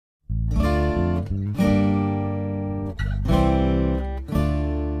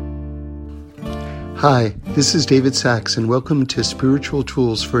Hi, this is David Sachs, and welcome to Spiritual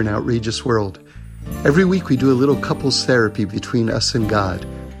Tools for an Outrageous World. Every week we do a little couples therapy between us and God.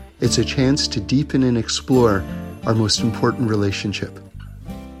 It's a chance to deepen and explore our most important relationship.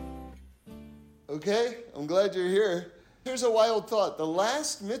 Okay, I'm glad you're here. Here's a wild thought. The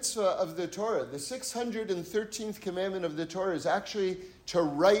last mitzvah of the Torah, the 613th commandment of the Torah, is actually to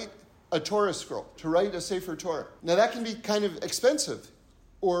write a Torah scroll, to write a Sefer Torah. Now that can be kind of expensive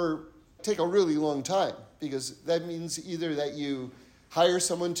or take a really long time, because that means either that you hire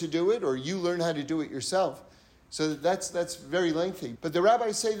someone to do it or you learn how to do it yourself. So that's very lengthy. But the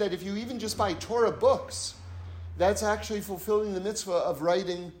rabbis say that if you even just buy Torah books, that's actually fulfilling the mitzvah of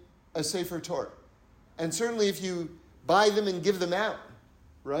writing a Sefer Torah. And certainly if you buy them and give them out,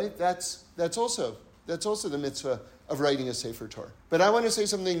 right? That's also the mitzvah of writing a Sefer Torah. But I want to say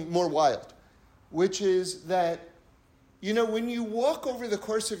something more wild, which is that, you know, when you walk over the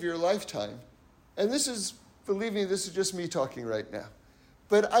course of your lifetime, and this is, believe me, this is just me talking right now,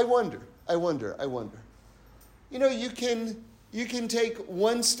 but I wonder. You know, you can take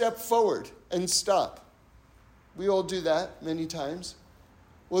one step forward and stop. We all do that many times.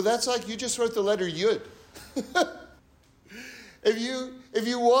 Well, that's like you just wrote the letter Yud. If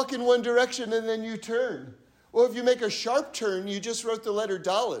you walk in one direction and then you turn, or if you make a sharp turn, you just wrote the letter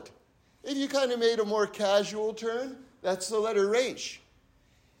Dalet. If you kind of made a more casual turn, that's the letter Resh.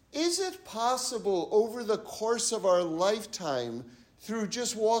 Is it possible over the course of our lifetime, through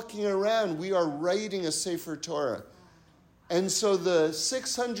just walking around, we are writing a Sefer Torah? And so the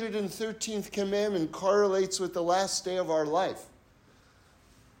 613th commandment correlates with the last day of our life,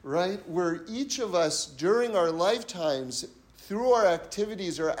 right? Where each of us, during our lifetimes, through our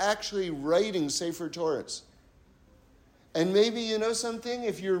activities, are actually writing Sefer Torahs. And maybe, you know something,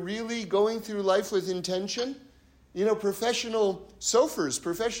 if you're really going through life with intention, you know, professional sofers,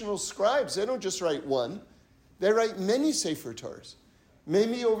 professional scribes, they don't just write one. They write many Sefer Torahs.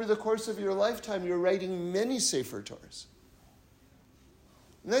 Maybe over the course of your lifetime, you're writing many Sefer Torahs.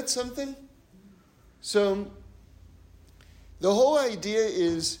 Isn't that something? So, the whole idea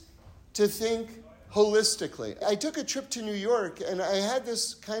is to think holistically. I took a trip to New York, and I had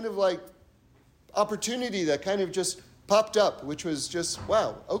this kind of like opportunity that kind of just popped up, which was just,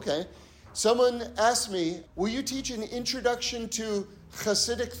 wow, okay. Someone asked me, will you teach an introduction to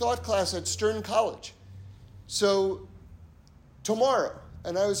Hasidic thought class at Stern College? So, tomorrow.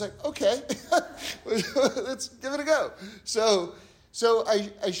 And I was like, okay, let's give it a go. So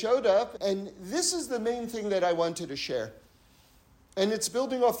I showed up, and this is the main thing that I wanted to share. And it's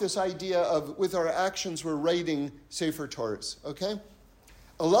building off this idea of, with our actions, we're writing Sefer Torahs, okay?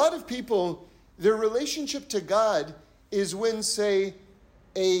 A lot of people, their relationship to God is when, say,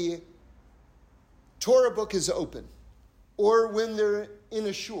 a Torah book is open, or when they're in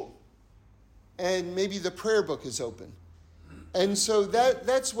a shul, and maybe the prayer book is open. And so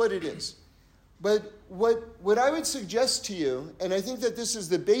that's what it is. But what I would suggest to you, and I think that this is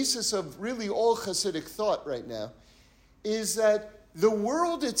the basis of really all Hasidic thought right now, is that the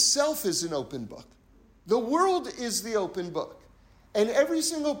world itself is an open book. The world is the open book. And every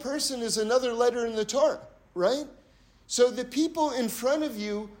single person is another letter in the Torah, right? So the people in front of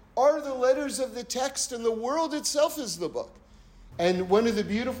you are the letters of the text, and the world itself is the book. And one of the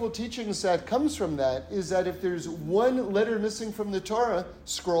beautiful teachings that comes from that is that if there's one letter missing from the Torah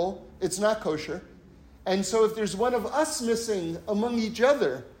scroll, it's not kosher. And so if there's one of us missing among each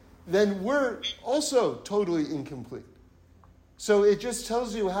other, then we're also totally incomplete. So it just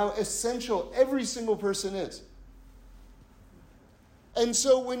tells you how essential every single person is. And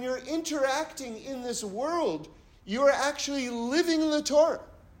so when you're interacting in this world, you're actually living the Torah.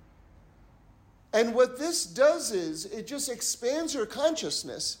 And what this does is it just expands your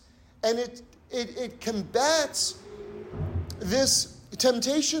consciousness, and it combats this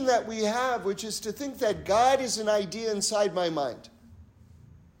temptation that we have, which is to think that God is an idea inside my mind.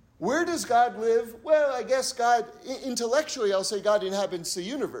 Where does God live? Well, I guess God, intellectually, I'll say God inhabits the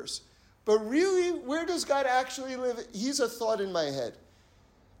universe. But really, where does God actually live? He's a thought in my head.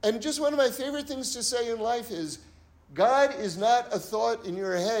 And just one of my favorite things to say in life is, God is not a thought in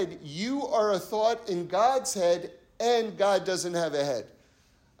your head. You are a thought in God's head, and God doesn't have a head.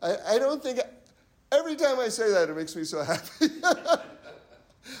 I don't think, every time I say that, it makes me so happy.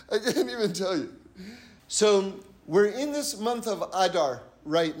 I can't even tell you. So we're in this month of Adar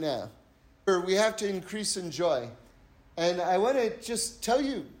right now, where we have to increase in joy. And I want to just tell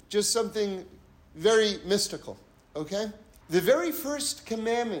you just something very mystical, okay? The very first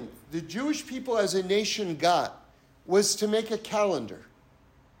commandment the Jewish people as a nation got was to make a calendar.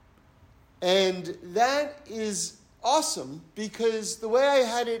 And that is awesome because the way I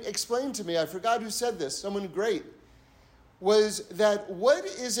had it explained to me, I forgot who said this, someone great, was that what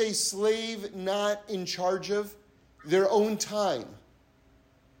is a slave not in charge of? Their own time.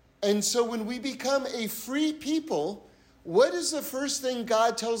 And so when we become a free people, what is the first thing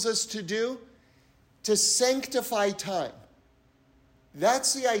God tells us to do? To sanctify time.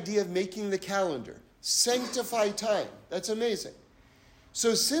 That's the idea of making the calendar. Sanctify time. That's amazing.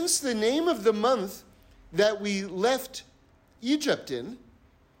 So since the name of the month that we left Egypt in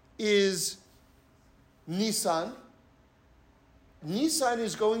is Nisan, Nisan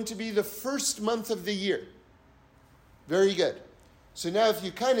is going to be the first month of the year. Very good. So now if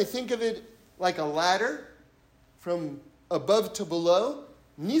you kind of think of it like a ladder from above to below,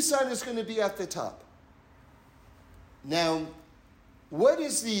 Nisan is going to be at the top. Now, what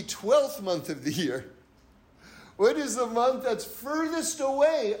is the 12th month of the year? What is the month that's furthest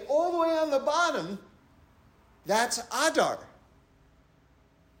away, all the way on the bottom? That's Adar.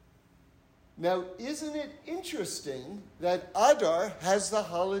 Now, isn't it interesting that Adar has the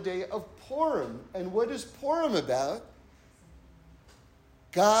holiday of Purim? And what is Purim about?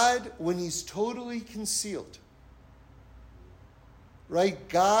 God, when he's totally concealed. Right?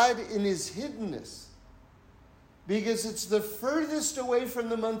 God in his hiddenness. Because it's the furthest away from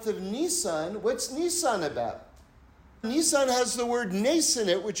the month of Nisan. What's Nisan about? Nisan has the word nes in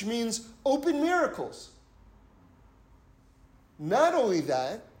it, which means open miracles. Not only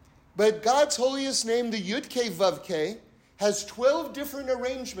that, but God's holiest name, the Yud-Kei Vav-Kei, has 12 different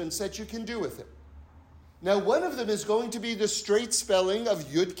arrangements that you can do with it. Now, one of them is going to be the straight spelling of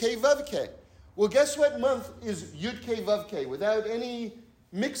Yud-Kei Vav-Kei. Well, guess what month is Yud-Kei Vav-Kei without any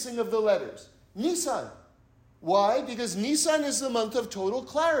mixing of the letters? Nisan. Why? Because Nisan is the month of total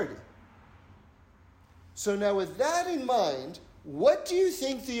clarity. So now with that in mind, what do you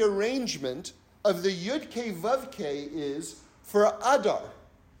think the arrangement of the Yud-Kei Vav-Kei is for Adar?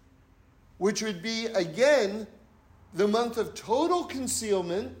 Which would be, again, the month of total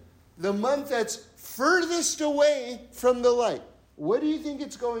concealment, the month that's furthest away from the light. What do you think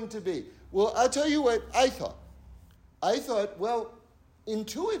it's going to be? Well, I'll tell you what I thought. I thought, well,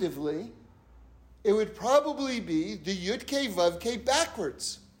 intuitively, it would probably be the Yud-Kei Vav-Kei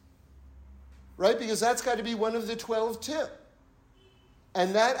backwards. Right? Because that's got to be one of the 12 too.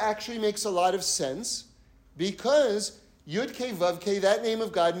 And that actually makes a lot of sense because Yud-Kei Vav-Kei, that name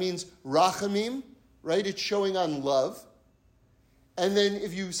of God means Rachamim, right? It's showing on love. And then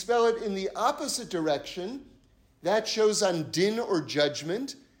if you spell it in the opposite direction, that shows on din or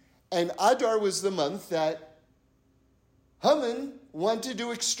judgment. And Adar was the month that Haman wanted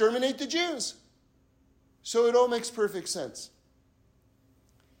to exterminate the Jews. So it all makes perfect sense.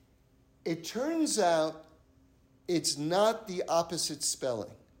 It turns out it's not the opposite spelling.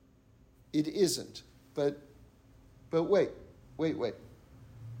 It isn't. But wait.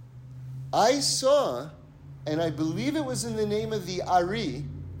 I saw, and I believe it was in the name of the Ari,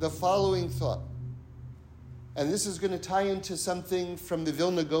 the following thought. And this is going to tie into something from the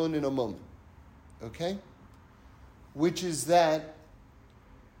Vilna Gaon in a moment. Okay? Which is that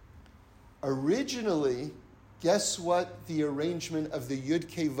originally, guess what the arrangement of the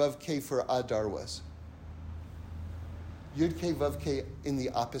Yud-Kei Vav-Kei for Adar was? Yud-Kei Vav-Kei in the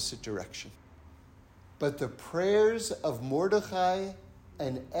opposite direction. But the prayers of Mordechai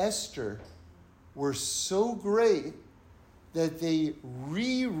and Esther were so great that they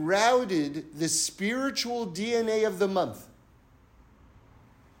rerouted the spiritual DNA of the month.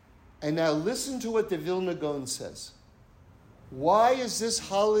 And now listen to what the Vilna Gaon says. Why is this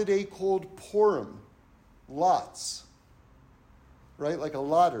holiday called Purim? Lots. Right? Like a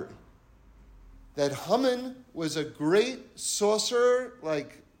lottery. That Haman was a great sorcerer,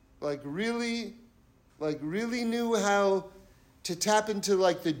 like really knew how to tap into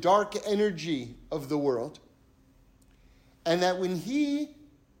like the dark energy of the world. And that when he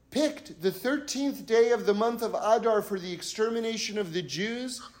picked the 13th day of the month of Adar for the extermination of the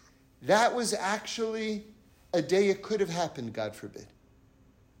Jews, that was actually a day it could have happened, God forbid.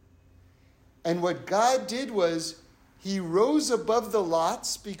 And what God did was he rose above the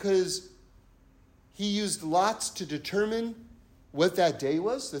lots because he used lots to determine what that day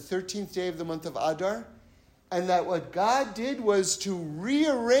was, the 13th day of the month of Adar. And that what God did was to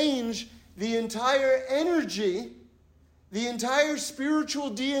rearrange the entire energy, the entire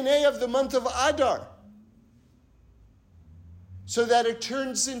spiritual DNA of the month of Adar, so that it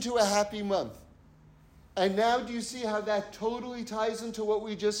turns into a happy month. And now do you see how that totally ties into what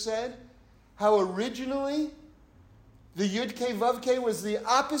we just said? How originally the Yud-Kei Vav-Kei was the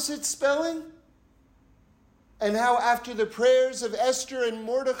opposite spelling? And how after the prayers of Esther and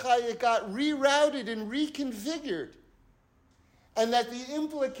Mordechai, it got rerouted and reconfigured and that the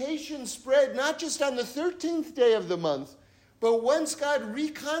implication spread not just on the 13th day of the month, but once God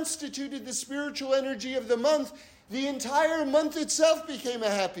reconstituted the spiritual energy of the month, the entire month itself became a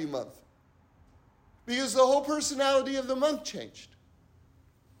happy month. Because the whole personality of the month changed.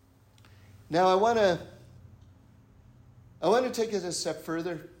 Now I want to take it a step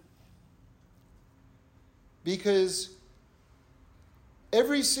further. Because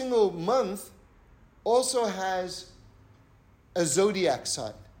every single month also has a zodiac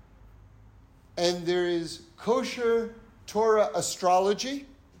sign. And there is kosher Torah astrology.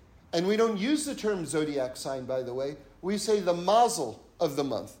 And we don't use the term zodiac sign, by the way. We say the mazel of the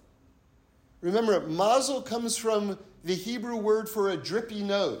month. Remember, mazel comes from the Hebrew word for a drippy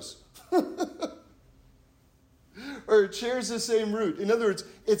nose. Or it shares the same root. In other words,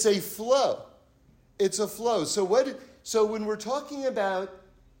 it's a flow. It's a flow. So when we're talking about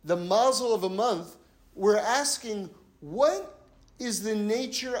the mazel of a month, we're asking, what is the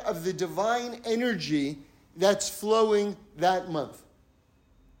nature of the divine energy that's flowing that month?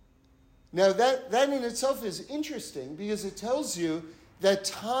 Now that in itself is interesting because it tells you that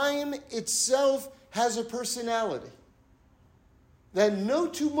time itself has a personality. That no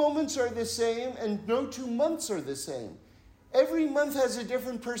two moments are the same and no 2 months are the same. Every month has a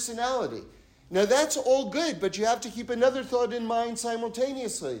different personality. Now that's all good, but you have to keep another thought in mind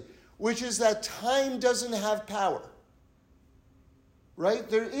simultaneously, which is that time doesn't have power. Right?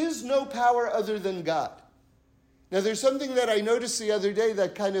 There is no power other than God. Now there's something that I noticed the other day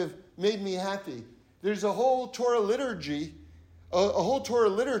that kind of made me happy. There's a whole Torah liturgy, a whole Torah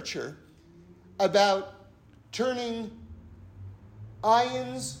literature about turning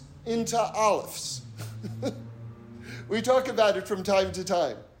ayins into alephes. We talk about it from time to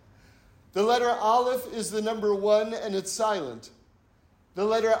time. The letter aleph is the number 1 and it's silent. The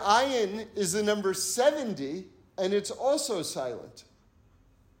letter ayin is the number 70 and it's also silent.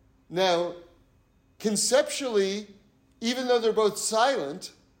 Now, conceptually, even though they're both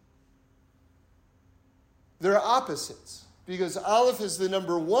silent, they're opposites. Because aleph is the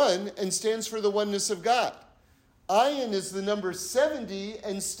number 1 and stands for the oneness of God. Ayin is the number 70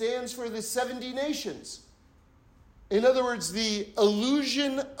 and stands for the 70 nations. In other words, the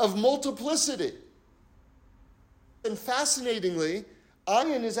illusion of multiplicity. And fascinatingly,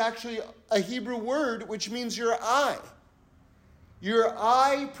 ayin is actually a Hebrew word which means your eye. Your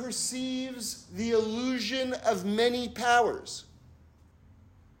eye perceives the illusion of many powers.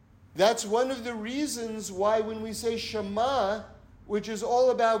 That's one of the reasons why when we say Shema, which is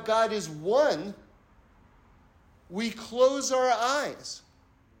all about God is one, we close our eyes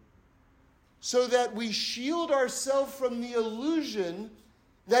so that we shield ourselves from the illusion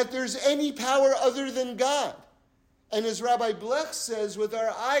that there's any power other than God. And as Rabbi Blech says, with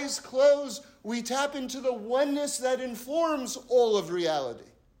our eyes closed, we tap into the oneness that informs all of reality.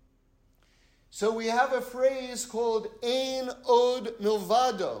 So we have a phrase called Ein Od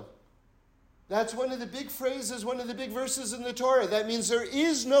Milvado. That's one of the big phrases, one of the big verses in the Torah. That means there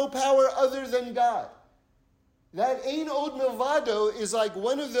is no power other than God. That Ein Od Milvado is like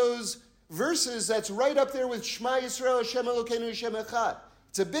one of those verses that's right up there with Shema Yisrael Hashem Elokeinu Hashem Echad.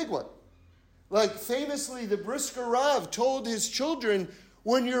 It's a big one. Like famously, the Brisker Rav told his children,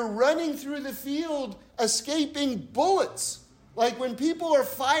 when you're running through the field escaping bullets, like when people are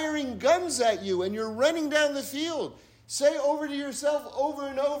firing guns at you and you're running down the field, say over to yourself over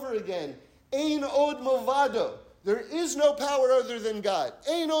and over again, Ein Od Milvado. There is no power other than God.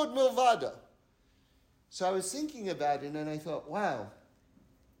 Ein Od Milvado. So I was thinking about it and I thought, wow,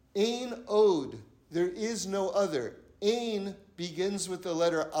 Ein Od, there is no other. Ein begins with the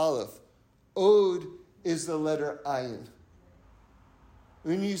letter Aleph. Od is the letter Ayin.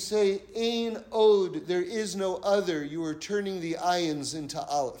 When you say Ein Od, there is no other, you are turning the Ayins into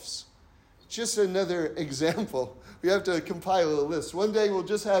Alephs. Just another example. We have to compile a list. One day we'll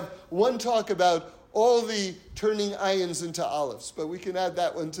just have one talk about all the turning Ayins into Alephs, but we can add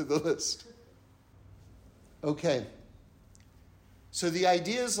that one to the list. Okay. So the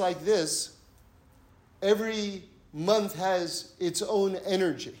idea is like this. Every month has its own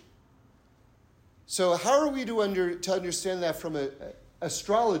energy. So how are we to understand that from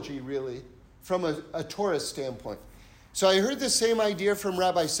astrology, really, from a Torah standpoint? So I heard the same idea from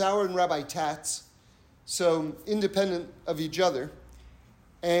Rabbi Sauer and Rabbi Tatz, so independent of each other.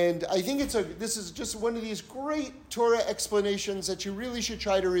 And I think this is just one of these great Torah explanations that you really should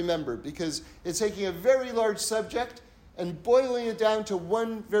try to remember, because it's taking a very large subject and boiling it down to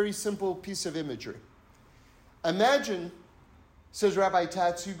one very simple piece of imagery. Imagine, says Rabbi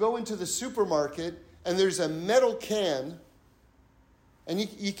Tatz, you go into the supermarket and there's a metal can and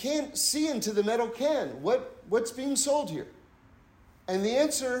you can't see into the metal can. What's being sold here? And the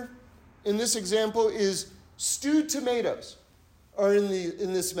answer in this example is stewed tomatoes are in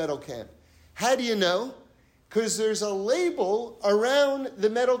this metal can. How do you know? Because there's a label around the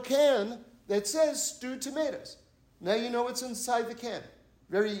metal can that says stewed tomatoes. Now you know what's inside the can.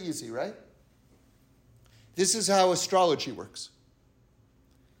 Very easy, right? This is how astrology works.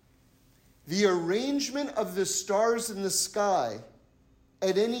 The arrangement of the stars in the sky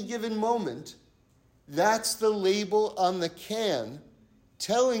at any given moment, that's the label on the can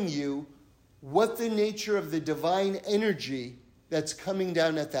telling you what the nature of the divine energy that's coming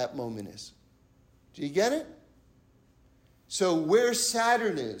down at that moment is. Do you get it? So where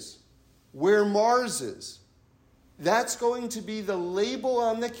Saturn is, where Mars is, that's going to be the label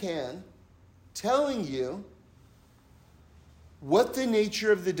on the can telling you what the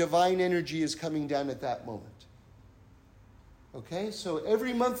nature of the divine energy is coming down at that moment. Okay, so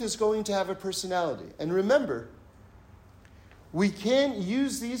every month is going to have a personality. And remember, we can't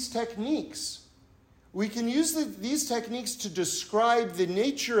use these techniques. We can use these techniques to describe the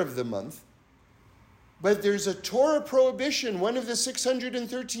nature of the month, but there's a Torah prohibition, one of the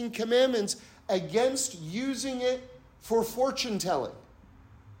 613 commandments, against using it for fortune telling.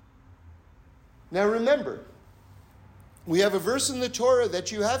 Now remember, we have a verse in the Torah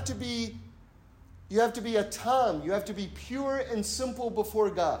that you have to be a tam, you have to be pure and simple before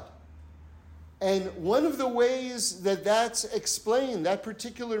God. And one of the ways that that's explained, that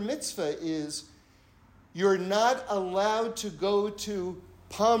particular mitzvah, is you're not allowed to go to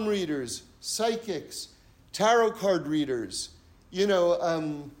palm readers, psychics, tarot card readers,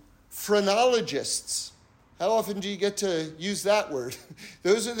 phrenologists. How often do you get to use that word?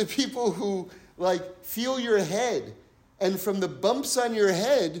 Those are the people who feel your head, and from the bumps on your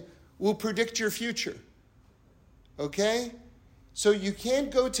head will predict your future. Okay? So you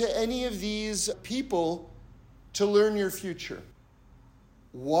can't go to any of these people to learn your future.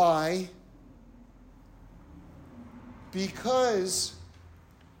 Why? Because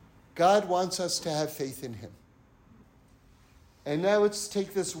God wants us to have faith in him. And now let's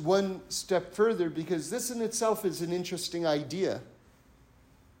take this one step further, because this in itself is an interesting idea.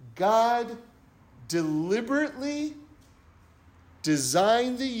 God deliberately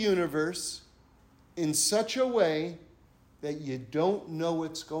designed the universe in such a way that you don't know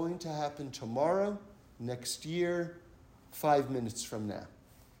what's going to happen tomorrow, next year, 5 minutes from now.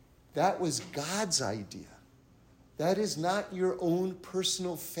 That was God's idea. That is not your own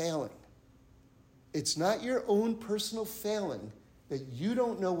personal failing. It's not your own personal failing that you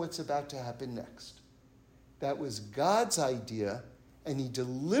don't know what's about to happen next. That was God's idea, and he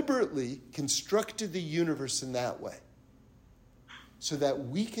deliberately constructed the universe in that way so that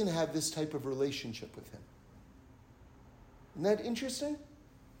we can have this type of relationship with him. Isn't that interesting?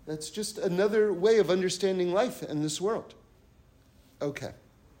 That's just another way of understanding life in this world. Okay.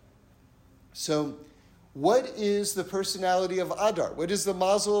 So, what is the personality of Adar? What is the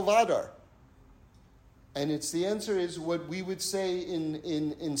mazel of Adar? And the answer is what we would say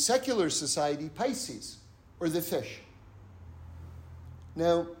in secular society, Pisces, or the fish.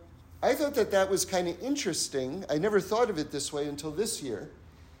 Now, I thought that was kind of interesting. I never thought of it this way until this year,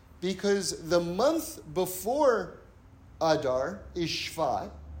 because the month before Adar is Shvat.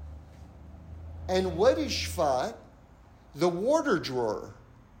 And what is Shvat? The water drawer.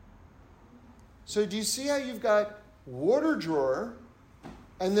 So do you see how you've got water drawer,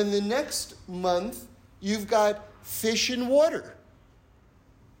 and then the next month you've got fish and water?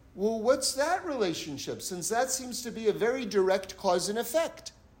 Well, what's that relationship, since that seems to be a very direct cause and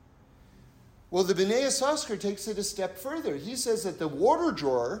effect? Well, the Bnei Yissaschar takes it a step further. He says that the water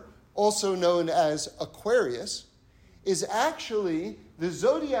drawer, also known as Aquarius, is actually the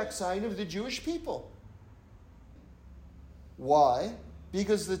zodiac sign of the Jewish people. Why?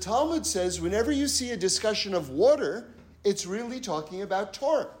 Because the Talmud says whenever you see a discussion of water, it's really talking about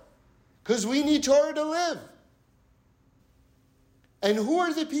Torah. Because we need Torah to live. And who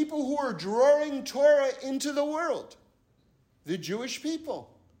are the people who are drawing Torah into the world? The Jewish people.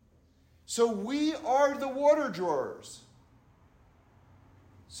 So we are the water drawers.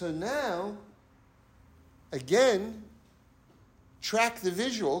 So now, again, track the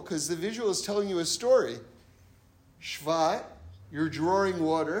visual, because the visual is telling you a story. Shvat, you're drawing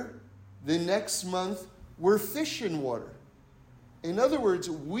water. The next month, we're fishing water. In other words,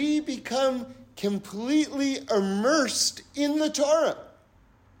 we become completely immersed in the Torah.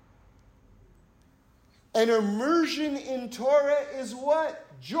 And immersion in Torah is what?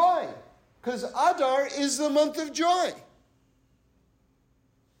 Joy. Because Adar is the month of joy.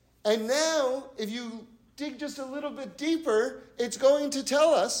 And now, if you dig just a little bit deeper, it's going to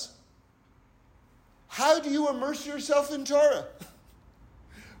tell us, how do you immerse yourself in Torah?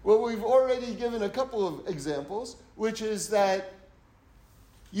 Well, we've already given a couple of examples, which is that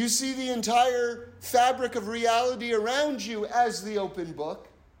you see the entire fabric of reality around you as the open book,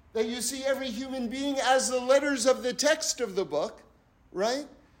 that you see every human being as the letters of the text of the book, right?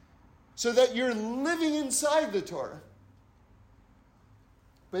 So that you're living inside the Torah.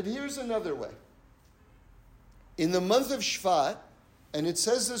 But here's another way. In the month of Shvat, and it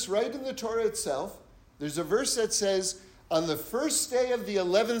says this right in the Torah itself, there's a verse that says, on the first day of the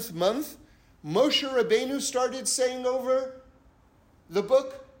 11th month, Moshe Rabbeinu started saying over the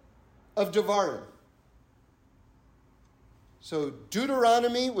book of Devarim. So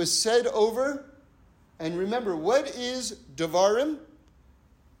Deuteronomy was said over, and remember, what is Devarim?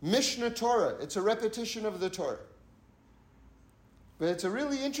 Mishnah Torah. It's a repetition of the Torah. But it's a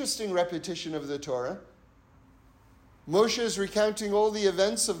really interesting repetition of the Torah. Moshe is recounting all the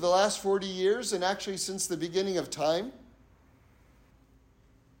events of the last 40 years, and actually since the beginning of time.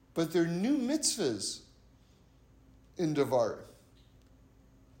 But there are new mitzvahs in Devarim.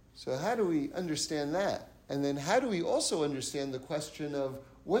 So how do we understand that? And then how do we also understand the question of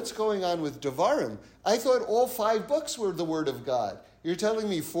what's going on with Devarim? I thought all 5 books were the Word of God. You're telling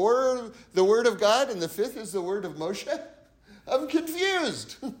me 4 are the Word of God and the 5th is the Word of Moshe? I'm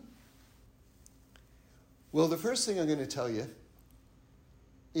confused. Well, the first thing I'm going to tell you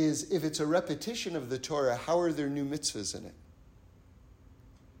is if it's a repetition of the Torah, how are there new mitzvahs in it?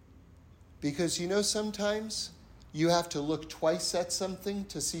 Because sometimes you have to look twice at something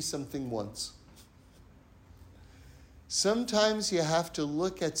to see something once. Sometimes you have to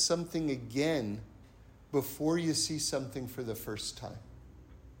look at something again before you see something for the first time.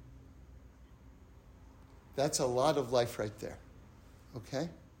 That's a lot of life right there. Okay?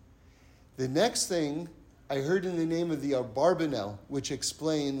 The next thing I heard in the name of the Abarbanel, which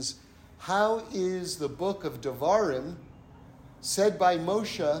explains how is the book of Devarim said by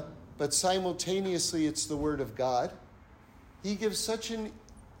Moshe, but simultaneously it's the word of God. He gives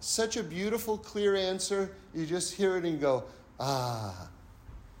such a beautiful, clear answer. You just hear it and go, ah.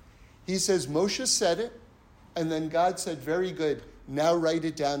 He says, Moshe said it, and then God said, very good, now write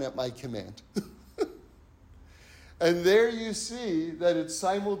it down at my command. And there you see that it's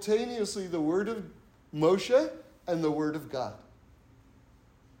simultaneously the word of Moshe and the word of God.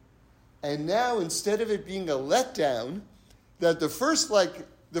 And now, instead of it being a letdown, that the first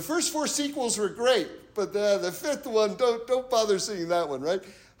 4 sequels were great, but the 5th one, don't bother seeing that one, right?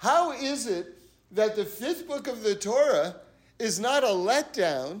 How is it that the 5th book of the Torah is not a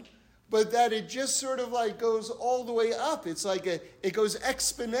letdown, but that it just sort of like goes all the way up? It's like it goes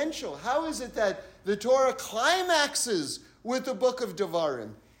exponential. How is it that the Torah climaxes with the book of Devarim?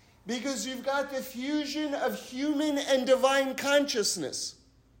 Because you've got the fusion of human and divine consciousness.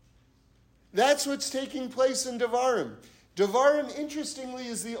 That's what's taking place in Devarim. Devarim, interestingly,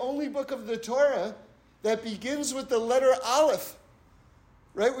 is the only book of the Torah that begins with the letter Aleph.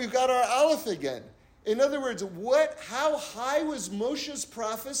 Right? We've got our Aleph again. In other words, how high was Moshe's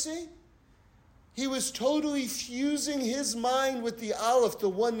prophecy? He was totally fusing his mind with the Aleph, the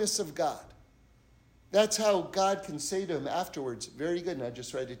oneness of God. That's how God can say to him afterwards, very good, now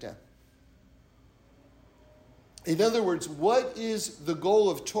just write it down. In other words, what is the goal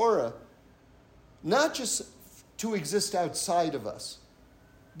of Torah? Not just to exist outside of us,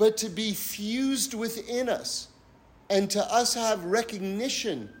 but to be fused within us and to us have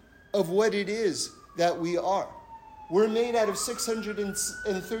recognition of what it is that we are. We're made out of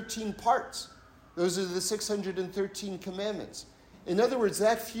 613 parts. Those are the 613 commandments. In other words,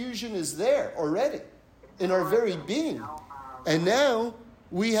 that fusion is there already in our very being. And now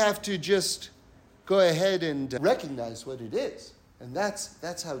we have to just go ahead and recognize what it is. And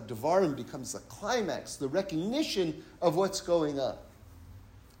that's how Devarim becomes the climax, the recognition of what's going on.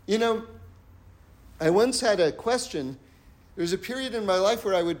 I once had a question. There was a period in my life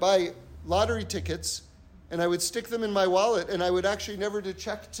where I would buy lottery tickets and I would stick them in my wallet and I would actually never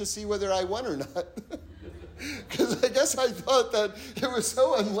check to see whether I won or not. Because I guess I thought that it was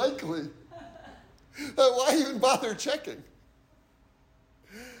so unlikely. Why even bother checking?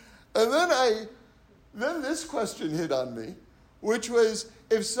 And then this question hit on me, which was,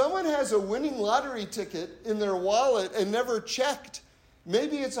 if someone has a winning lottery ticket in their wallet and never checked,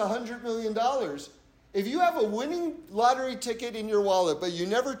 maybe it's $100 million. If you have a winning lottery ticket in your wallet, but you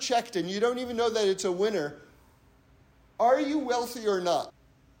never checked and you don't even know that it's a winner, are you wealthy or not?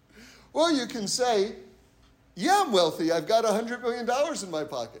 Well, you can say, yeah, I'm wealthy. I've got $100 million in my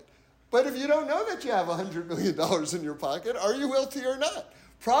pocket. But if you don't know that you have $100 million in your pocket, are you wealthy or not?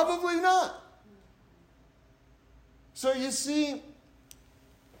 Probably not. So you see,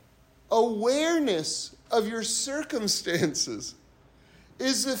 awareness of your circumstances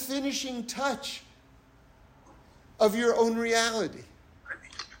is the finishing touch of your own reality.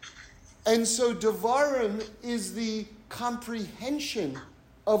 And so Devarim is the comprehension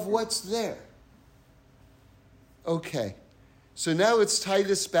of what's there. Okay, so now let's tie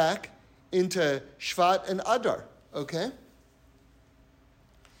this back into Shvat and Adar, okay?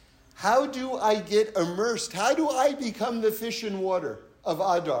 How do I get immersed? How do I become the fish in water of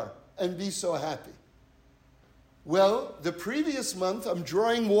Adar and be so happy? Well, the previous month, I'm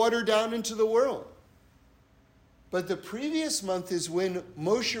drawing water down into the world. But the previous month is when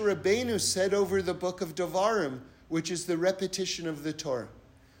Moshe Rabbeinu said over the book of Devarim, which is the repetition of the Torah.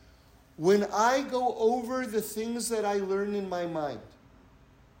 When I go over the things that I learn in my mind,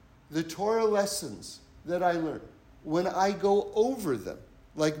 the Torah lessons that I learn, when I go over them,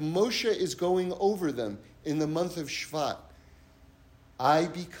 like Moshe is going over them in the month of Shvat, I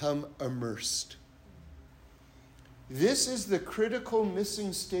become immersed. This is the critical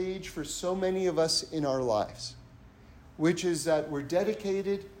missing stage for so many of us in our lives, which is that we're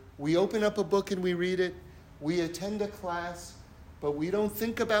dedicated, we open up a book and we read it, we attend a class, but we don't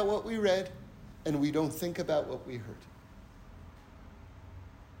think about what we read, and we don't think about what we heard.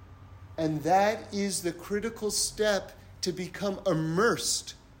 And that is the critical step to become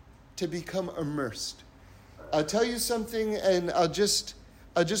immersed. To become immersed. I'll tell you something, and I'll just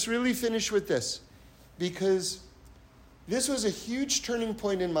really finish with this, because this was a huge turning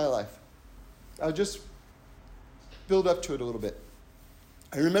point in my life. I'll just build up to it a little bit.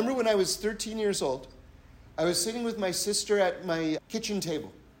 I remember when I was 13 years old, I was sitting with my sister at my kitchen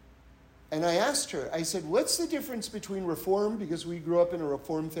table. And I asked her, I said, what's the difference between Reform, because we grew up in a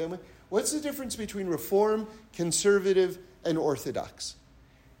Reform family, what's the difference between Reform, Conservative, and Orthodox?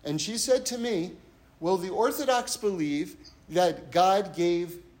 And she said to me, well, the Orthodox believe that God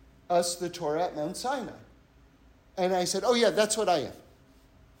gave us the Torah at Mount Sinai. And I said, oh yeah, that's what I am.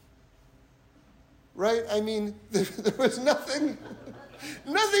 Right? I mean, there was nothing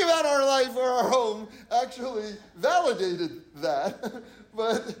about our life or our home actually validated that.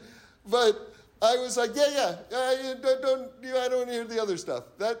 But I was like, I don't want to hear the other stuff.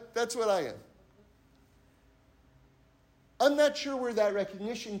 That's what I am. I'm not sure where that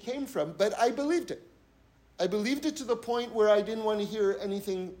recognition came from, but I believed it. I believed it to the point where I didn't want to hear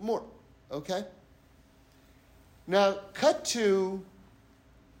anything more. Okay? Now, cut to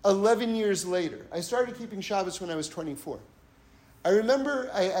 11 years later. I started keeping Shabbos when I was 24. I remember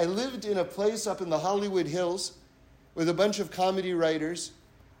I lived in a place up in the Hollywood Hills with a bunch of comedy writers.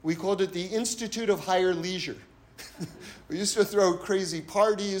 We called it the Institute of Higher Leisure. We used to throw crazy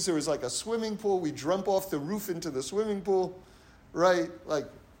parties. There was like a swimming pool. We'd jump off the roof into the swimming pool, right? Like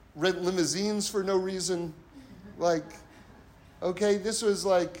rent limousines for no reason. Like, okay, this was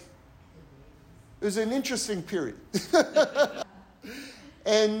like, it was an interesting period.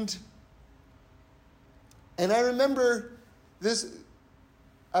 And I remember this,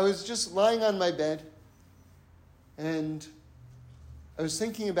 I was just lying on my bed and I was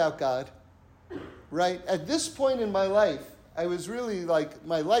thinking about God, right? At this point in my life, I was really like,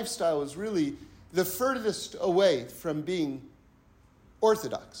 my lifestyle was really the furthest away from being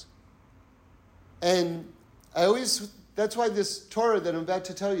Orthodox. And that's why this Torah that I'm about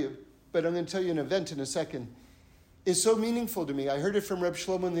to tell you, but I'm going to tell you an event in a second, is so meaningful to me. I heard it from Reb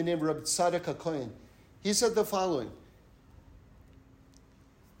Shlomo in the name of Reb Tzadok HaKohen. He said the following.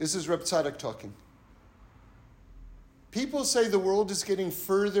 This is Reb Tzadok talking. People say the world is getting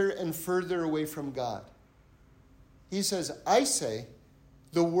further and further away from God. He says, I say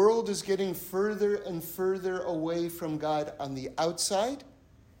the world is getting further and further away from God on the outside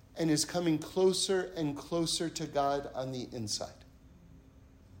and is coming closer and closer to God on the inside.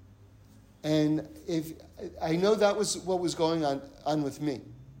 And if I know that was what was going on with me.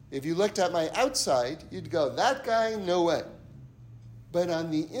 If you looked at my outside, you'd go, that guy, no way. But on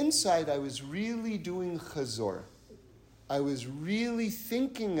the inside, I was really doing chazor. I was really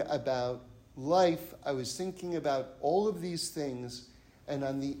thinking about life. I was thinking about all of these things. And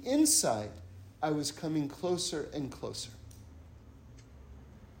on the inside, I was coming closer and closer.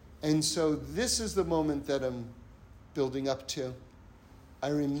 And so this is the moment that I'm building up to. I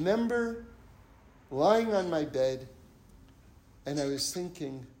remember lying on my bed, and I was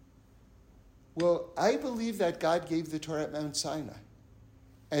thinking, well, I believe that God gave the Torah at Mount Sinai.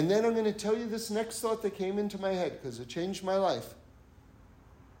 And then I'm going to tell you this next thought that came into my head, because it changed my life.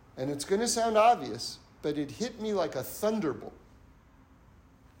 And it's going to sound obvious, but it hit me like a thunderbolt.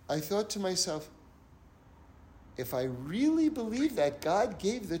 I thought to myself, if I really believe that God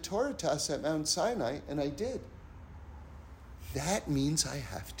gave the Torah to us at Mount Sinai, and I did, that means I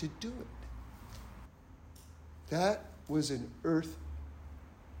have to do it. That was an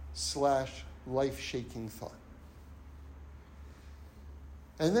life-shaking thought.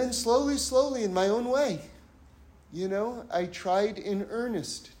 And then slowly, in my own way, I tried in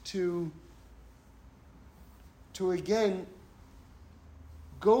earnest to again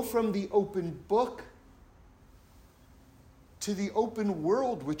go from the open book to the open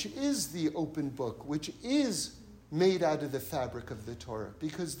world, which is the open book, which is made out of the fabric of the Torah.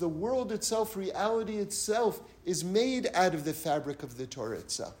 Because the world itself, reality itself, is made out of the fabric of the Torah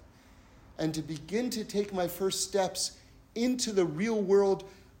itself. And to begin to take my first steps into the real world,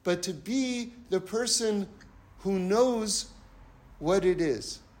 but to be the person who knows what it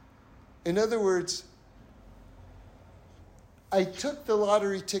is. In other words, I took the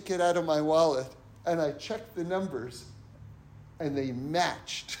lottery ticket out of my wallet and I checked the numbers and they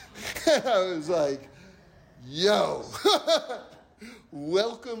matched. And I was like, yo,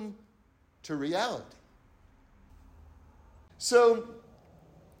 welcome to reality. So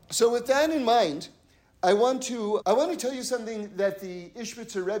with that in mind, I want to tell you something that the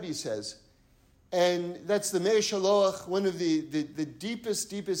Ishbitzer Rebbe says, and that's the Meir Shaloach, one of the deepest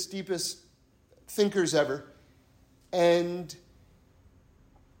thinkers ever. And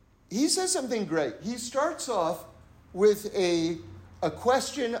he says something great. He starts off with a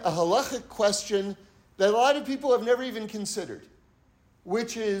question, a halachic question that a lot of people have never even considered,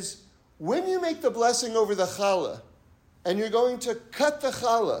 which is, when you make the blessing over the challah, and you're going to cut the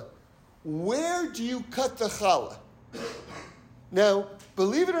challah, where do you cut the challah? Now,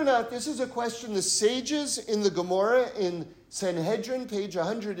 believe it or not, this is a question the sages in the Gemara in Sanhedrin, page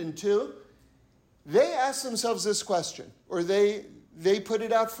 102, they ask themselves this question, or they put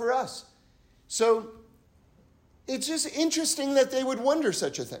it out for us. So it's just interesting that they would wonder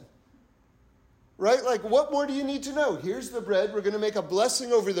such a thing. Right? Like, what more do you need to know? Here's the bread. We're going to make a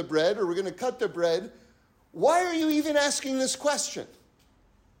blessing over the bread, or we're going to cut the bread. Why are you even asking this question?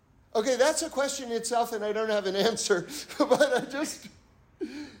 Okay, that's a question itself, and I don't have an answer. But I just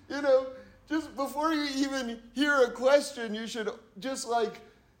before you even hear a question, you should just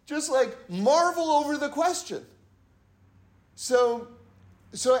marvel over the question. So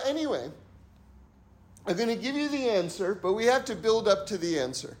anyway, I'm going to give you the answer, but we have to build up to the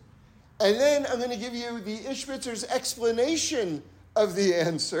answer. And then I'm going to give you the Ishbitzer's explanation of the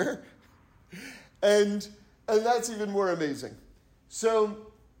answer. And that's even more amazing. So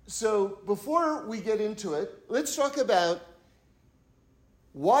before we get into it, let's talk about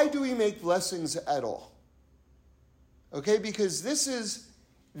why do we make blessings at all? Okay, because this is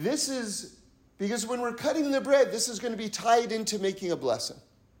because when we're cutting the bread, this is going to be tied into making a blessing.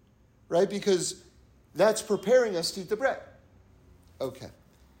 Right? Because that's preparing us to eat the bread. Okay.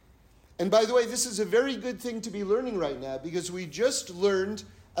 And by the way, this is a very good thing to be learning right now, because we just learned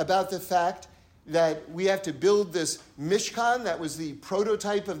about the fact that we have to build this Mishkan, that was the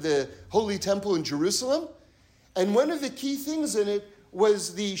prototype of the Holy Temple in Jerusalem. And one of the key things in it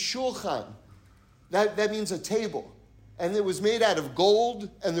was the Shulchan. That means a table. And it was made out of gold,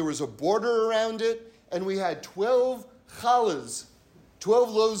 and there was a border around it, and we had 12 challahs, 12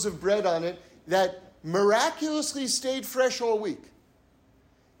 loaves of bread on it, that miraculously stayed fresh all week.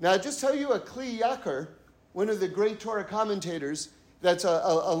 Now, I'll just tell you a Kli Yakar, one of the great Torah commentators, that's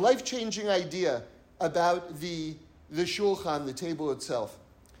a life-changing idea about the shulchan, the table itself.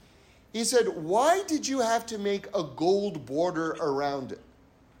 He said, why did you have to make a gold border around it?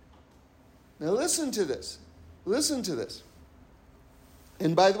 Now listen to this. Listen to this.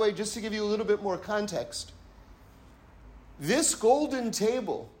 And by the way, just to give you a little bit more context, this golden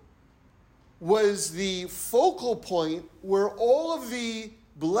table was the focal point where all of the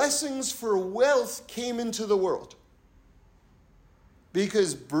blessings for wealth came into the world.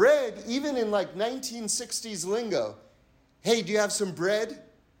 Because bread, even in like 1960s lingo, hey, do you have some bread?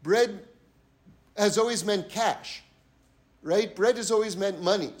 Bread has always meant cash, right? Bread has always meant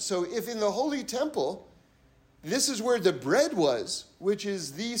money. So if in the Holy Temple, this is where the bread was, which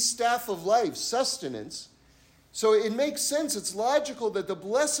is the staff of life, sustenance, so it makes sense, it's logical that the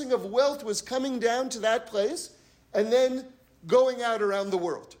blessing of wealth was coming down to that place and then going out around the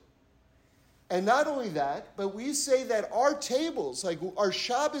world. And not only that, but we say that our tables, like our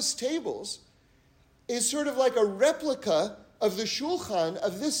Shabbos tables, is sort of like a replica of the shulchan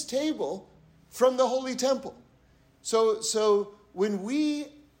of this table from the Holy Temple. So when we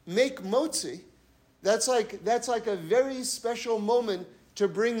make motzi, that's like a very special moment to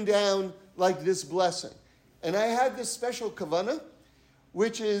bring down like this blessing. And I had this special kavanah,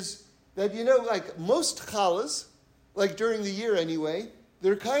 which is that, like most challahs, like during the year anyway,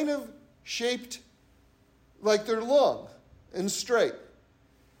 they're kind of shaped like they're long and straight,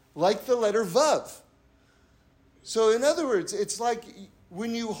 like the letter Vav. So in other words, it's like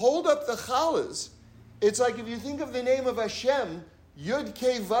when you hold up the challahs, it's like if you think of the name of Hashem, Yud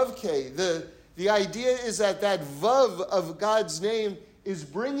Kei Vav Kei, the idea is that Vav of God's name is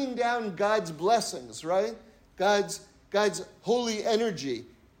bringing down God's blessings, right? God's holy energy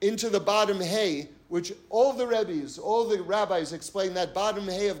into the bottom Hey, which all the Rebbes, all the rabbis explain that bottom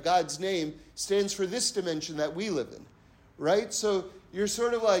Hey of God's name stands for this dimension that we live in, right? So you're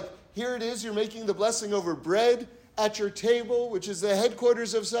sort of like, here it is, you're making the blessing over bread at your table, which is the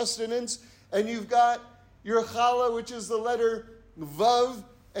headquarters of sustenance, and you've got your challah, which is the letter Vav,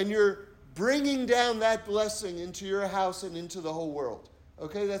 and you're bringing down that blessing into your house and into the whole world.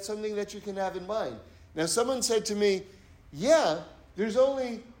 Okay, that's something that you can have in mind. Now, someone said to me, yeah, there's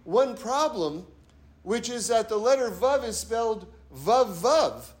only one problem, which is that the letter Vav is spelled Vav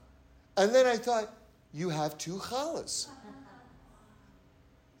Vav. And then I thought, you have two challahs.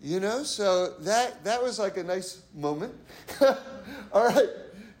 So that was like a nice moment. All right,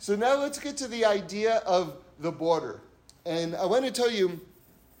 so now let's get to the idea of the border. And I want to tell you,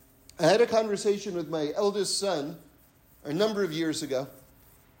 I had a conversation with my eldest son a number of years ago.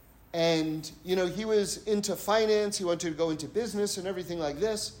 And, he was into finance. He wanted to go into business and everything like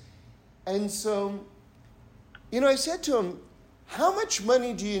this. And so, I said to him, how much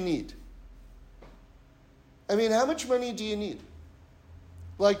money do you need? How much money do you need?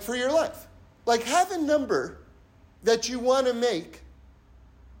 Like, for your life. Like, have a number that you want to make.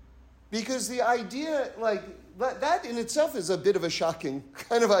 Because the idea, that in itself is a bit of a shocking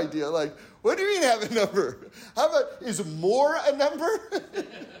kind of idea. Like, what do you mean have a number? How about, is more a number?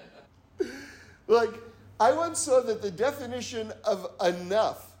 I once saw that the definition of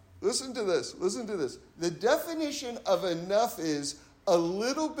enough, listen to this. The definition of enough is a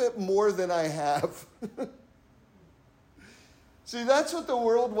little bit more than I have. See, that's what the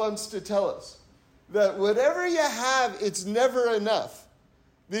world wants to tell us. That whatever you have, it's never enough.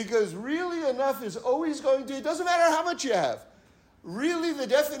 Because really enough is always going to, it doesn't matter how much you have. Really the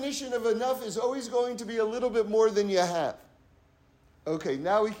definition of enough is always going to be a little bit more than you have. Okay,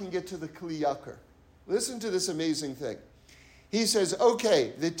 now we can get to the Kli Yakar. Listen to this amazing thing. He says,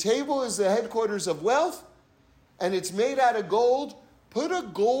 okay, the table is the headquarters of wealth, and it's made out of gold. Put a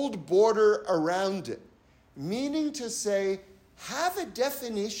gold border around it. Meaning to say, have a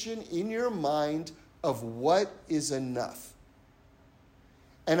definition in your mind of what is enough.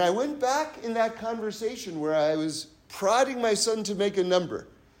 And I went back in that conversation where I was prodding my son to make a number.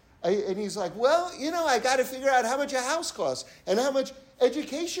 And he's like, well, I got to figure out how much a house costs and how much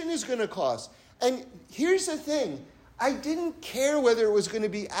education is going to cost. And here's the thing. I didn't care whether it was going to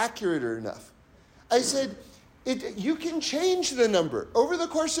be accurate or enough. I said, you can change the number. Over the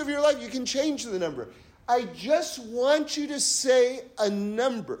course of your life, you can change the number. I just want you to say a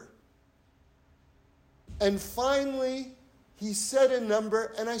number. And finally, he said a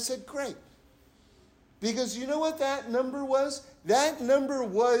number, and I said, great. Because you know what that number was? That number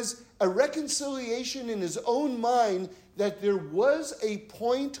was a reconciliation in his own mind that there was a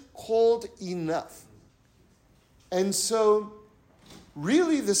point called enough. And so,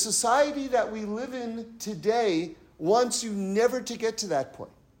 really, the society that we live in today wants you never to get to that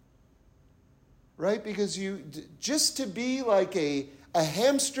point. Right? Because just to be like a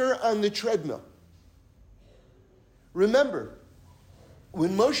hamster on the treadmill. Remember,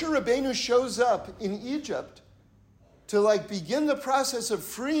 when Moshe Rabbeinu shows up in Egypt to begin the process of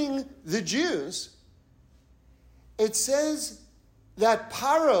freeing the Jews, it says that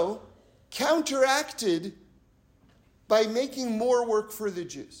Paro counteracted by making more work for the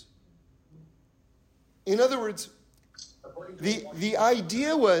Jews. In other words, the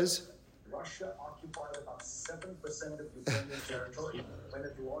idea was Russia occupied about 7% of Ukrainian territory when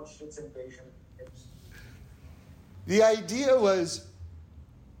it launched its invasion. The idea was,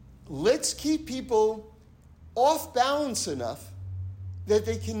 let's keep people off balance enough that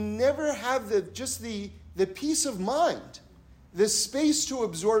they can never have the peace of mind, the space to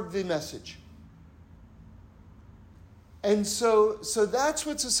absorb the message. And so that's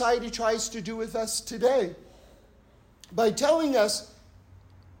what society tries to do with us today. By telling us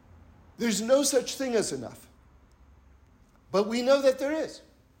there's no such thing as enough. But we know that there is.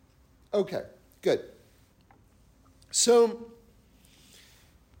 Okay, good. So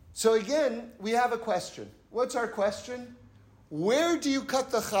again, we have a question. What's our question? Where do you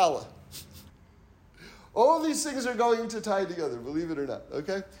cut the challah? All these things are going to tie together, believe it or not,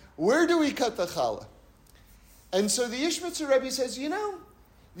 okay? Where do we cut the challah? And so the Ishmitzer Rebbe says,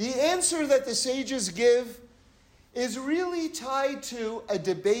 the answer that the sages give is really tied to a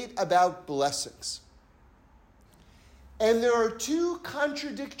debate about blessings. And there are two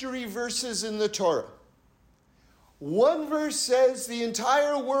contradictory verses in the Torah. One verse says the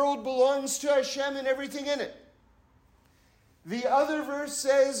entire world belongs to Hashem and everything in it. The other verse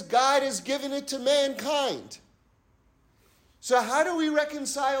says God has given it to mankind. So how do we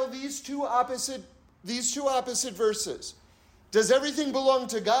reconcile these two opposite verses? Does everything belong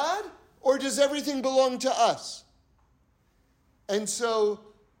to God, or does everything belong to us? And so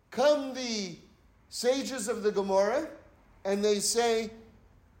come the sages of the Gemara, and they say,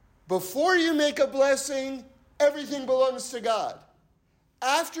 before you make a blessing, everything belongs to God.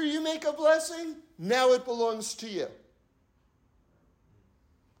 After you make a blessing, now it belongs to you.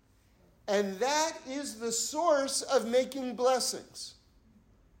 And that is the source of making blessings.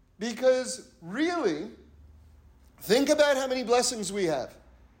 Because really, think about how many blessings we have.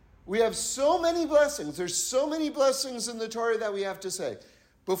 We have so many blessings. There's so many blessings in the Torah that we have to say.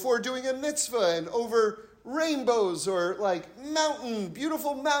 Before doing a mitzvah and over rainbows or like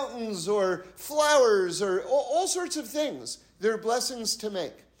beautiful mountains or flowers or all sorts of things. There are blessings to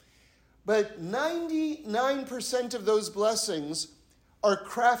make. But 99% of those blessings are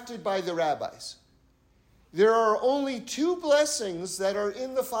crafted by the rabbis. There are only 2 blessings that are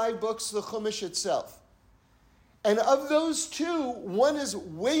in the 5 books, the Chumash itself. And of those 2, one is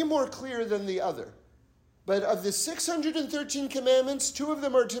way more clear than the other. But of the 613 commandments, 2 of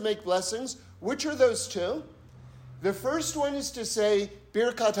them are to make blessings. Which are those 2? The first one is to say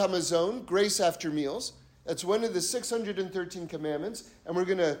Birkat HaMazon, grace after meals. That's one of the 613 commandments, and we're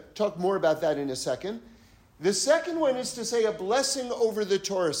going to talk more about that in a second. The second one is to say a blessing over the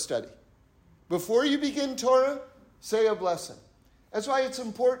Torah study. Before you begin Torah, say a blessing. That's why it's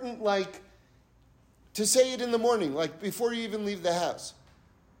important, to say it in the morning, before you even leave the house.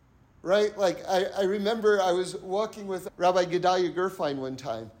 Right? I remember I was walking with Rabbi Gedalia Gerfein one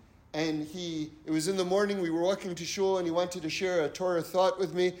time, and it was in the morning, we were walking to shul, and he wanted to share a Torah thought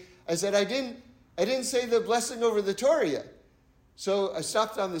with me. I said, I didn't say the blessing over the Torah yet. So I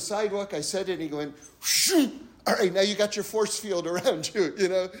stopped on the sidewalk, I said it, and he went, shoo! All right, now you got your force field around you,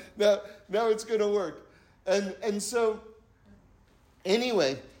 now it's going to work. And so,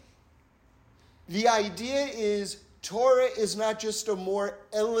 anyway, the idea is Torah is not just a more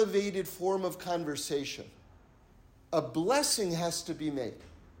elevated form of conversation. A blessing has to be made.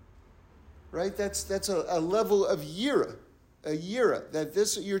 Right? That's a level of yira.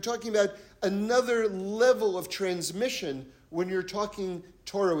 You're talking about another level of transmission when you're talking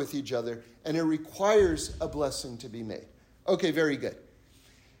Torah with each other, and it requires a blessing to be made. Okay, very good.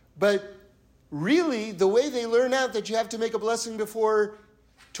 But really, the way they learn out that you have to make a blessing before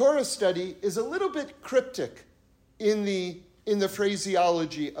Torah study is a little bit cryptic in the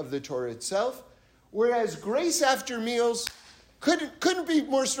phraseology of the Torah itself, whereas grace after meals couldn't be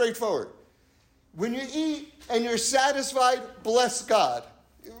more straightforward. When you eat and you're satisfied, bless God.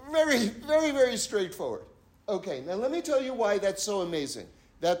 Very, very, very straightforward. Okay, now let me tell you why that's so amazing.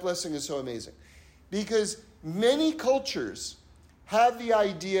 That blessing is so amazing. Because many cultures have the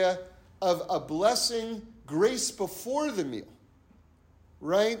idea of a blessing, grace before the meal.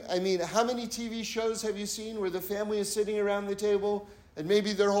 Right? I mean, how many TV shows have you seen where the family is sitting around the table and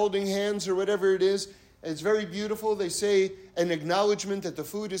maybe they're holding hands or whatever it is? And it's very beautiful. They say an acknowledgement that the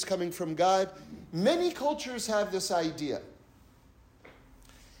food is coming from God. Many cultures have this idea.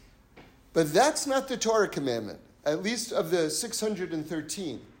 But that's not the Torah commandment, at least of the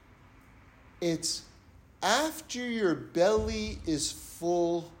 613. It's after your belly is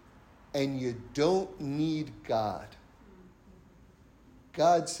full and you don't need God.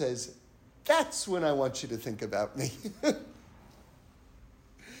 God says, that's when I want you to think about me.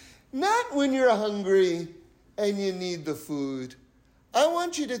 Not when you're hungry and you need the food. I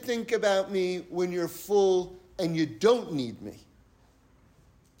want you to think about me when you're full and you don't need me.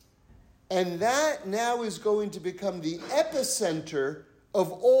 And that now is going to become the epicenter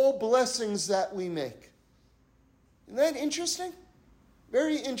of all blessings that we make. Isn't that interesting?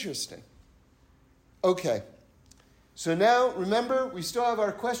 Very interesting. Okay. So now, remember, we still have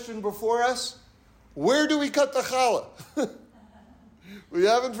our question before us. Where do we cut the challah? We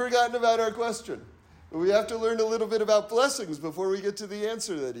haven't forgotten about our question. But we have to learn a little bit about blessings before we get to the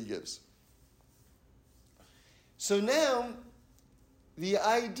answer that he gives. So now, the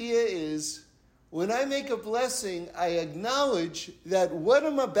idea is, when I make a blessing, I acknowledge that what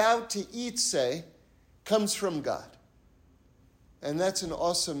I'm about to eat, comes from God. And that's an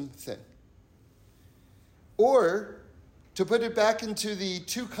awesome thing. Or, to put it back into the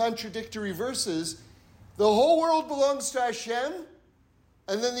 2 contradictory verses, the whole world belongs to Hashem,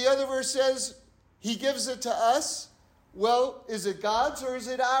 and then the other verse says, He gives it to us. Well, is it God's or is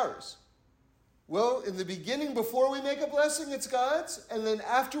it ours? Well, in the beginning, before we make a blessing, it's God's, and then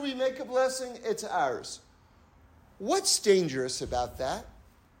after we make a blessing, it's ours. what's dangerous about that?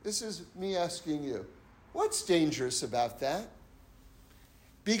 This is me asking you. What's dangerous about that?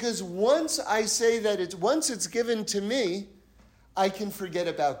 Because once I say that once it's given to me, I can forget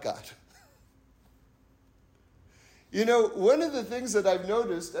about God. You know, one of the things that I've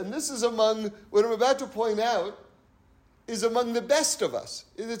noticed, and this is among, what I'm about to point out, is among the best of us.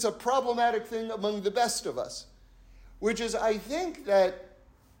 It's a problematic thing among the best of us, which is I think that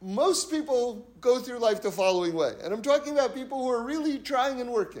most people go through life the following way. And I'm talking about people who are really trying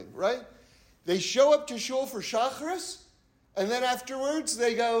and working, right? They show up to shul for Shacharis, and then afterwards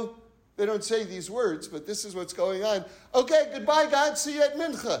they go, they don't say these words, but this is what's going on. Okay, goodbye, God, see you at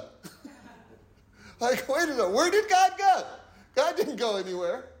Mincha. Like, wait a minute, where did God go? God didn't go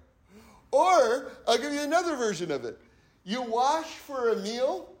anywhere. Or, I'll give you another version of it. You wash for a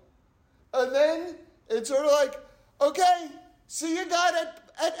meal, and then it's sort of like, okay, see you, God,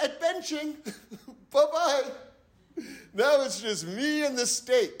 at benching. Bye-bye. Now it's just me and the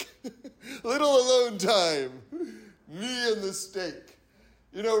steak. Little alone time. Me and the steak.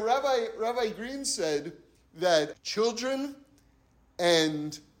 You know, Rabbi Green said that children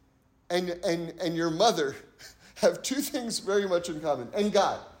and your mother have two things very much in common. And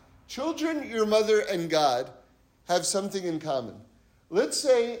God. Children, your mother, and God have something in common. Let's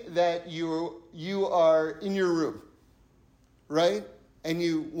say that you are in your room, right? And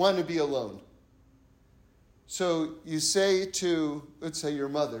you want to be alone. So you say to, let's say your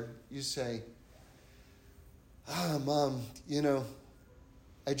mother, you say, Mom, you know,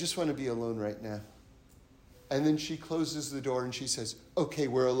 I just want to be alone right now. And then she closes the door and she says, okay,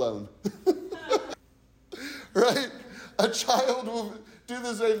 we're alone. Right? A child will do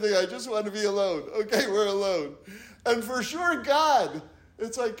the same thing. I just want to be alone. Okay, we're alone. And for sure, God,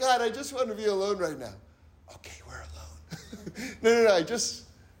 it's like, God, I just want to be alone right now. Okay, we're alone. No, I just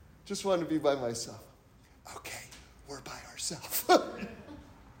want to be by myself. Okay, we're by ourselves.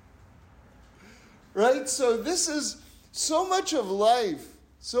 Right? So this is so much of life.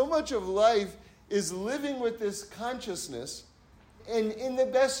 So much of life is living with this consciousness and in the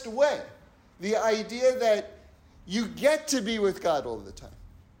best way. The idea that you get to be with God all the time.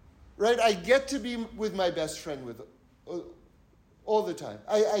 Right? I get to be with my best friend all the time.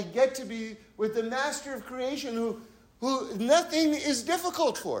 I get to be with the master of creation who nothing is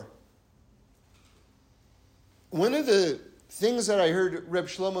difficult for. One of the things that I heard Reb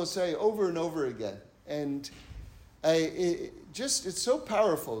Shlomo say over and over again, and it's so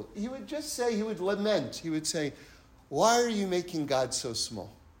powerful. He would just say, he would lament. He would say, why are you making God so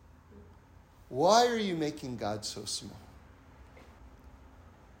small? Why are you making God so small?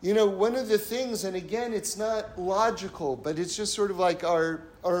 You know, one of the things, and again, it's not logical, but it's just sort of like our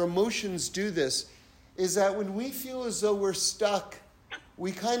emotions do this, is that when we feel as though we're stuck,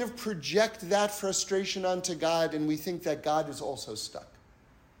 we kind of project that frustration onto God, and we think that God is also stuck.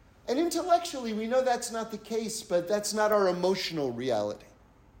 And intellectually, we know that's not the case, but that's not our emotional reality.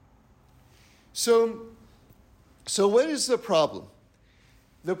 So what is the problem?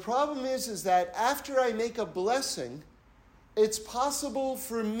 The problem is that after I make a blessing, it's possible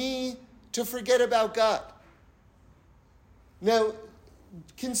for me to forget about God. Now,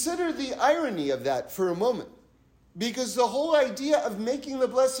 consider the irony of that for a moment. Because the whole idea of making the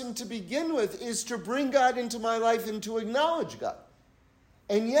blessing to begin with is to bring God into my life and to acknowledge God.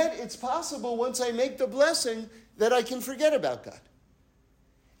 And yet it's possible once I make the blessing that I can forget about God.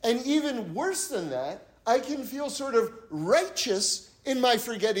 And even worse than that, I can feel sort of righteous in my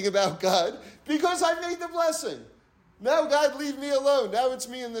forgetting about God because I made the blessing. Now, God, leave me alone. Now it's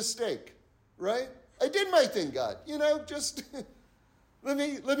me and the steak, right? I did my thing, God. You know, just let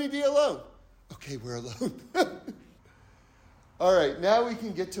me be alone. Okay, we're alone. All right, now we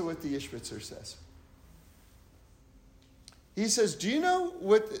can get to what the Ishbitzer says. He says, do you know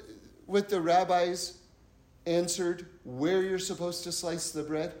what the rabbis answered where you're supposed to slice the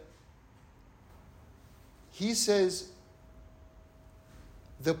bread? He says,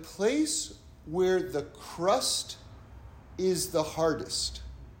 the place where the crust is the hardest.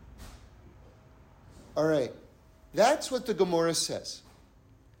 All right, that's what the Gemara says.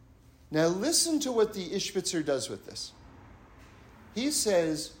 Now listen to what the Ishbitzer does with this. He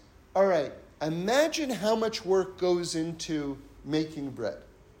says, all right, imagine how much work goes into making bread.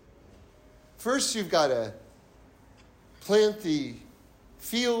 First, you've got to plant the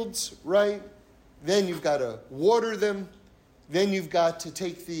fields, right? Then you've got to water them. Then you've got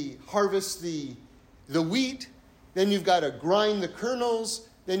to harvest the wheat. Then you've got to grind the kernels.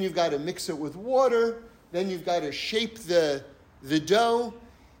 Then you've got to mix it with water. Then you've got to shape the dough.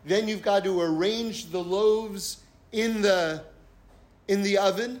 Then you've got to arrange the loaves in the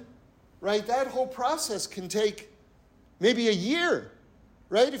oven, right? That whole process can take maybe a year,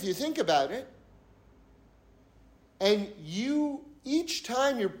 right, if you think about it. And each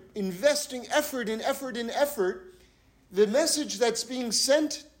time you're investing effort and effort and effort, the message that's being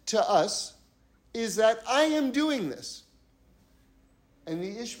sent to us is that I am doing this. And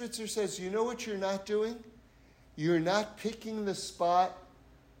the Ishbitzer says, you know what you're not doing? You're not picking the spot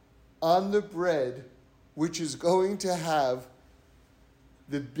on the bread which is going to have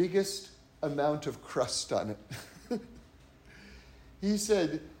the biggest amount of crust on it. He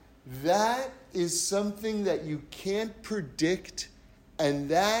said, that is something that you can't predict, and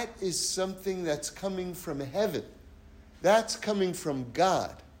that is something that's coming from heaven. That's coming from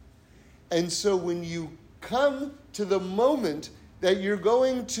God. And so when you come to the moment that you're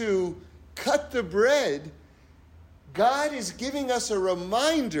going to cut the bread, God is giving us a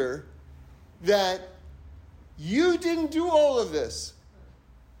reminder that you didn't do all of this.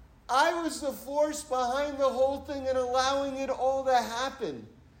 I was the force behind the whole thing and allowing it all to happen.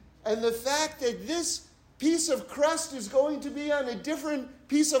 And the fact that this piece of crust is going to be on a different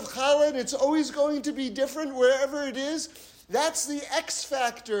piece of challah, and it's always going to be different wherever it is, that's the X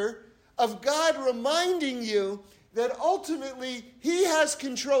factor of God reminding you that ultimately He has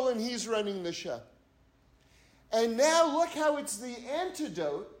control and He's running the show. And now look how it's the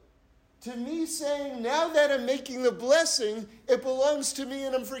antidote to me saying, now that I'm making the blessing, it belongs to me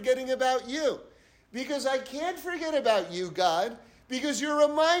and I'm forgetting about you. Because I can't forget about you, God, because you're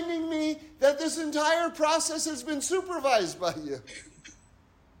reminding me that this entire process has been supervised by you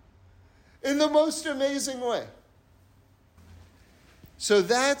in the most amazing way. So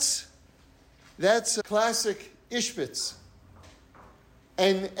that's a classic Ishbitz.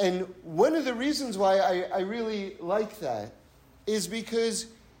 And one of the reasons why I really like that is because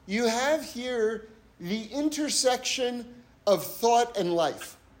you have here the intersection of thought and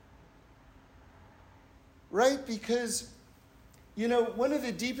life. Right? Because, one of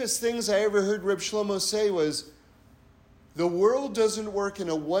the deepest things I ever heard Reb Shlomo say was, the world doesn't work in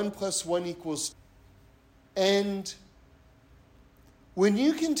a 1 + 1 =. And when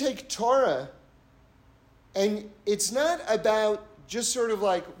you can take Torah, and it's not about just sort of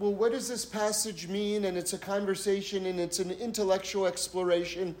like, well, what does this passage mean? And it's a conversation and it's an intellectual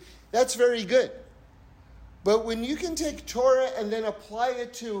exploration. That's very good. But when you can take Torah and then apply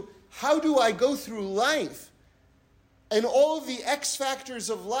it to how do I go through life and all of the X factors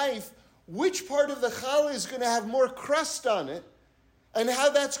of life, which part of the challah is going to have more crust on it, and how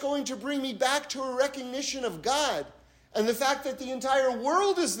that's going to bring me back to a recognition of God and the fact that the entire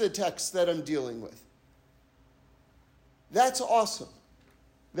world is the text that I'm dealing with. That's awesome.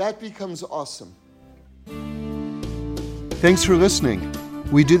 That becomes awesome. Thanks for listening.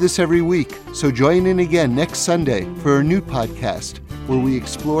 We do this every week, so join in again next Sunday for a new podcast where we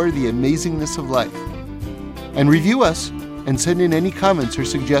explore the amazingness of life. And review us and send in any comments or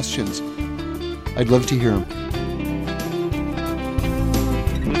suggestions. I'd love to hear them.